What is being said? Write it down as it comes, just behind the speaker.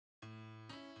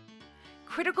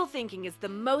Critical thinking is the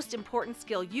most important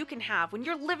skill you can have when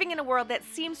you're living in a world that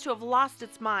seems to have lost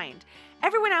its mind.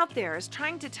 Everyone out there is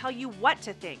trying to tell you what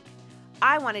to think.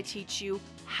 I want to teach you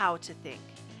how to think.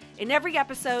 In every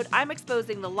episode, I'm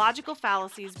exposing the logical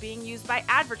fallacies being used by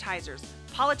advertisers,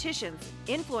 politicians,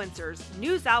 influencers,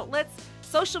 news outlets,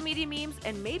 social media memes,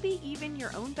 and maybe even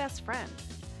your own best friend.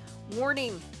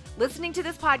 Warning, listening to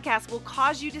this podcast will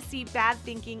cause you to see bad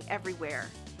thinking everywhere.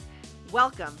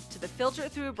 Welcome to the Filter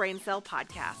It Through a Brain Cell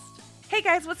podcast. Hey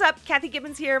guys, what's up? Kathy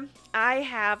Gibbons here. I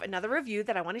have another review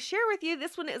that I want to share with you.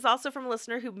 This one is also from a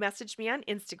listener who messaged me on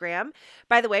Instagram.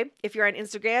 By the way, if you're on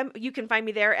Instagram, you can find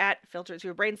me there at Filter It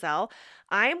Through a Brain Cell.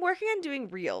 I'm working on doing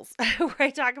reels where I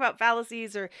talk about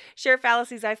fallacies or share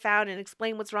fallacies I found and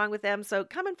explain what's wrong with them. So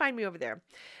come and find me over there.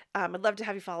 I'd love to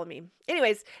have you follow me.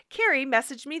 Anyways, Carrie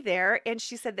messaged me there and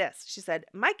she said this. She said,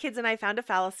 my kids and I found a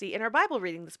fallacy in our Bible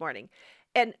reading this morning.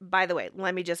 And by the way,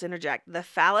 let me just interject. The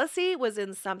fallacy was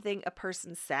in something a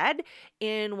person said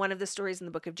in one of the stories in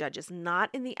the book of Judges, not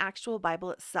in the actual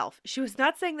Bible itself. She was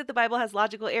not saying that the Bible has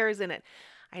logical errors in it.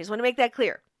 I just want to make that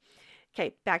clear.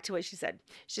 Okay, back to what she said.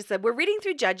 She said, we're reading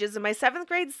through Judges and my 7th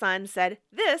grade son said,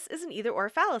 this is an either or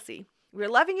fallacy. We're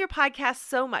loving your podcast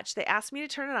so much. They asked me to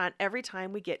turn it on every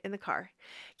time we get in the car.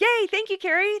 Yay. Thank you,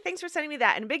 Carrie. Thanks for sending me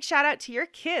that. And a big shout out to your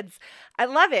kids. I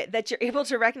love it that you're able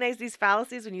to recognize these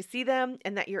fallacies when you see them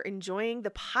and that you're enjoying the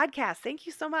podcast. Thank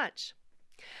you so much.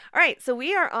 All right. So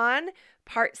we are on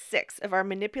part 6 of our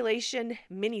manipulation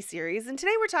mini-series. And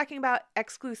today we're talking about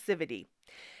exclusivity.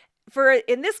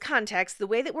 In this context, the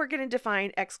way that we're going to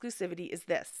define exclusivity is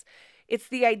this. It's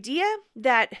the idea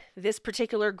that this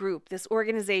particular group, this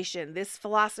organization, this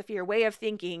philosophy or way of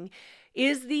thinking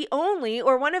is the only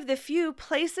or one of the few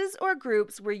places or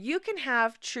groups where you can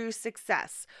have true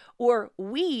success, or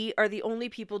we are the only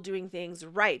people doing things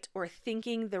right or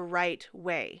thinking the right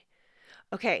way.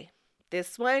 Okay,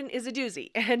 this one is a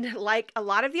doozy. And like a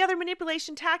lot of the other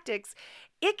manipulation tactics,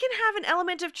 it can have an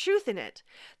element of truth in it.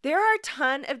 There are a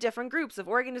ton of different groups of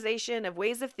organization, of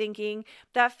ways of thinking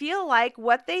that feel like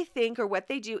what they think or what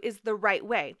they do is the right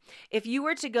way. If you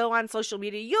were to go on social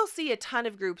media, you'll see a ton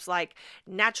of groups like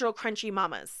natural crunchy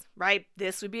mamas, right?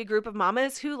 This would be a group of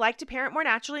mamas who like to parent more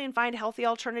naturally and find healthy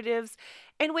alternatives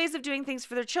and ways of doing things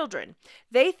for their children.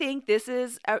 They think this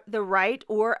is the right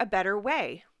or a better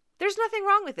way. There's nothing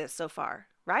wrong with this so far.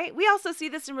 Right? We also see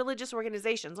this in religious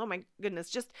organizations. Oh my goodness.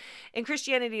 Just in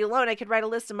Christianity alone, I could write a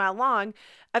list a mile long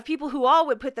of people who all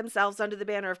would put themselves under the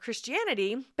banner of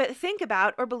Christianity, but think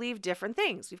about or believe different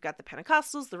things. We've got the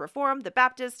Pentecostals, the Reformed, the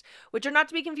Baptists, which are not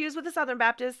to be confused with the Southern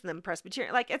Baptists, and then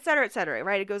Presbyterian, like et cetera,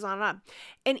 right? It goes on and on.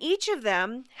 And each of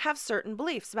them have certain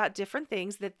beliefs about different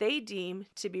things that they deem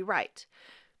to be right.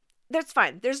 That's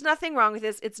fine. There's nothing wrong with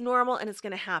this. It's normal and it's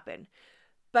going to happen.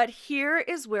 But here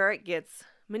is where it gets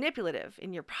manipulative,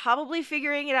 and you're probably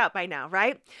figuring it out by now,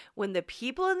 right? When the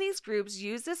people in these groups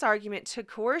use this argument to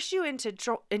coerce you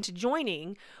into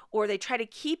joining, or they try to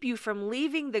keep you from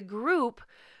leaving the group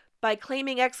by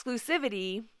claiming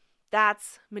exclusivity,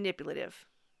 that's manipulative.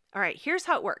 All right, here's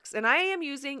how it works. And I am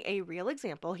using a real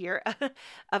example here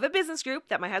of a business group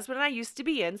that my husband and I used to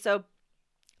be in. So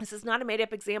this is not a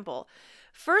made-up example.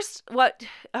 First, what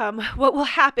will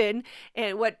happen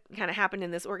and what kind of happened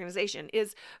in this organization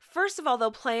is, first of all,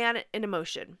 they'll plan an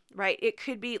emotion, right? It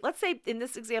could be, let's say in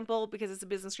this example, because it's a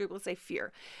business group, let's say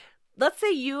fear. Let's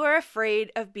say you are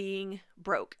afraid of being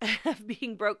broke,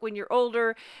 when you're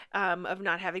older, of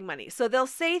not having money. So they'll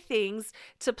say things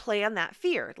to play on that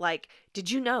fear. Like, did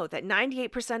you know that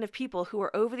 98% of people who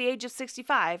are over the age of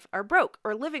 65 are broke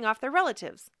or living off their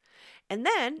relatives? And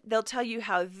then they'll tell you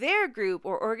how their group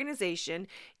or organization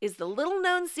is the little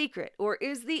known secret or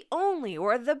is the only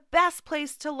or the best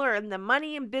place to learn the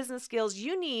money and business skills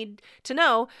you need to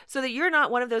know so that you're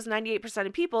not one of those 98%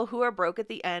 of people who are broke at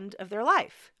the end of their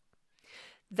life.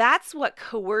 That's what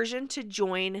coercion to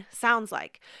join sounds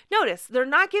like. Notice, they're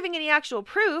not giving any actual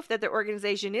proof that their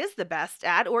organization is the best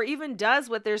at or even does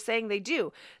what they're saying they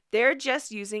do. They're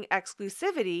just using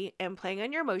exclusivity and playing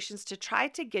on your emotions to try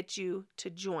to get you to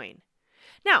join.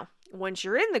 Now, once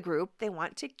you're in the group, they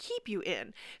want to keep you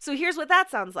in. So here's what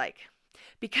that sounds like.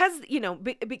 Because,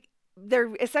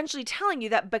 they're essentially telling you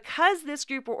that because this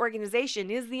group or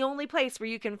organization is the only place where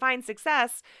you can find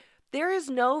success, there is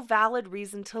no valid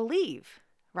reason to leave.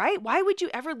 Right? Why would you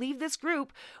ever leave this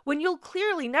group when you'll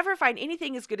clearly never find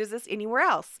anything as good as this anywhere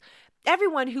else?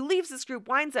 Everyone who leaves this group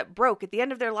winds up broke at the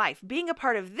end of their life. Being a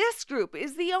part of this group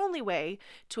is the only way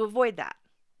to avoid that.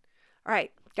 All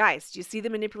right, guys, do you see the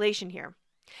manipulation here?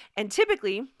 And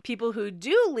typically, people who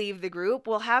do leave the group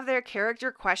will have their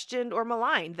character questioned or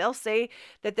maligned. They'll say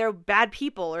that they're bad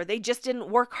people or they just didn't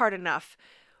work hard enough.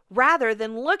 rather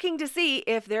than looking to see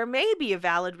if there may be a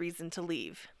valid reason to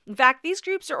leave. In fact, these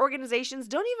groups or organizations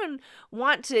don't even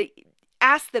want to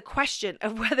ask the question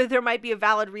of whether there might be a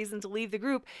valid reason to leave the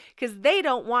group because they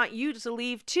don't want you to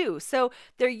leave too. So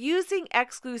they're using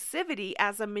exclusivity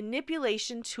as a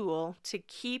manipulation tool to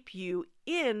keep you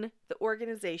in the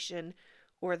organization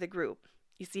or the group.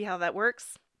 You see how that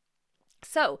works?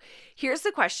 So here's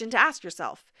the question to ask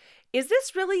yourself. Is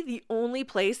this really the only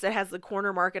place that has the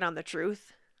corner market on the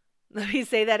truth? Let me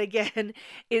say that again.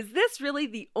 Is this really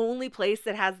the only place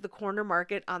that has the corner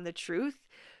market on the truth?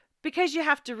 Because you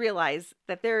have to realize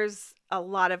that there's a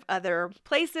lot of other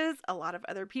places, a lot of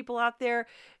other people out there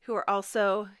who are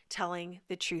also telling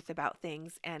the truth about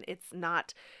things. And it's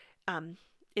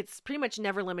pretty much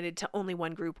never limited to only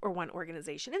one group or one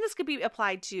organization. And this could be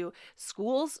applied to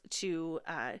schools, to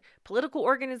political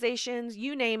organizations,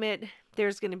 you name it.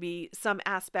 There's going to be some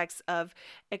aspects of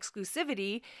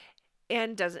exclusivity.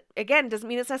 And doesn't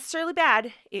mean it's necessarily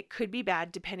bad. It could be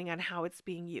bad depending on how it's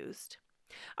being used.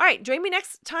 All right, join me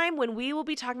next time when we will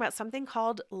be talking about something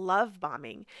called love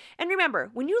bombing. And remember,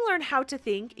 when you learn how to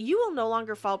think, you will no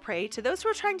longer fall prey to those who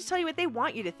are trying to tell you what they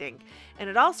want you to think. And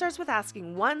it all starts with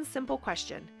asking one simple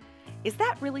question. Is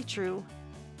that really true?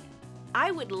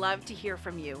 I would love to hear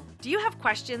from you. Do you have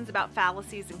questions about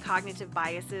fallacies and cognitive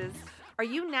biases? Are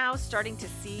you now starting to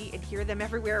see and hear them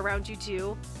everywhere around you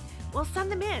too? Well,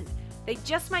 send them in. They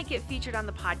just might get featured on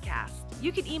the podcast.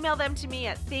 You can email them to me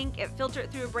at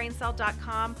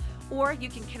think@filteritthroughabraincell.com, or you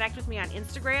can connect with me on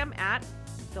Instagram at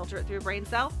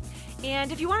filteritthroughabraincell.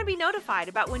 And if you want to be notified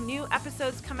about when new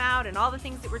episodes come out and all the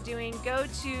things that we're doing, go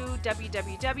to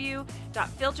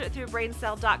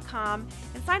www.filteritthroughabraincell.com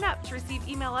and sign up to receive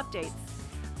email updates.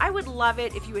 I would love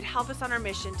it if you would help us on our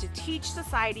mission to teach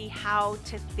society how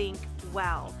to think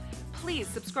well. Please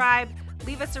subscribe,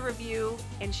 leave us a review,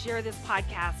 and share this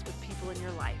podcast with people in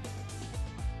your life.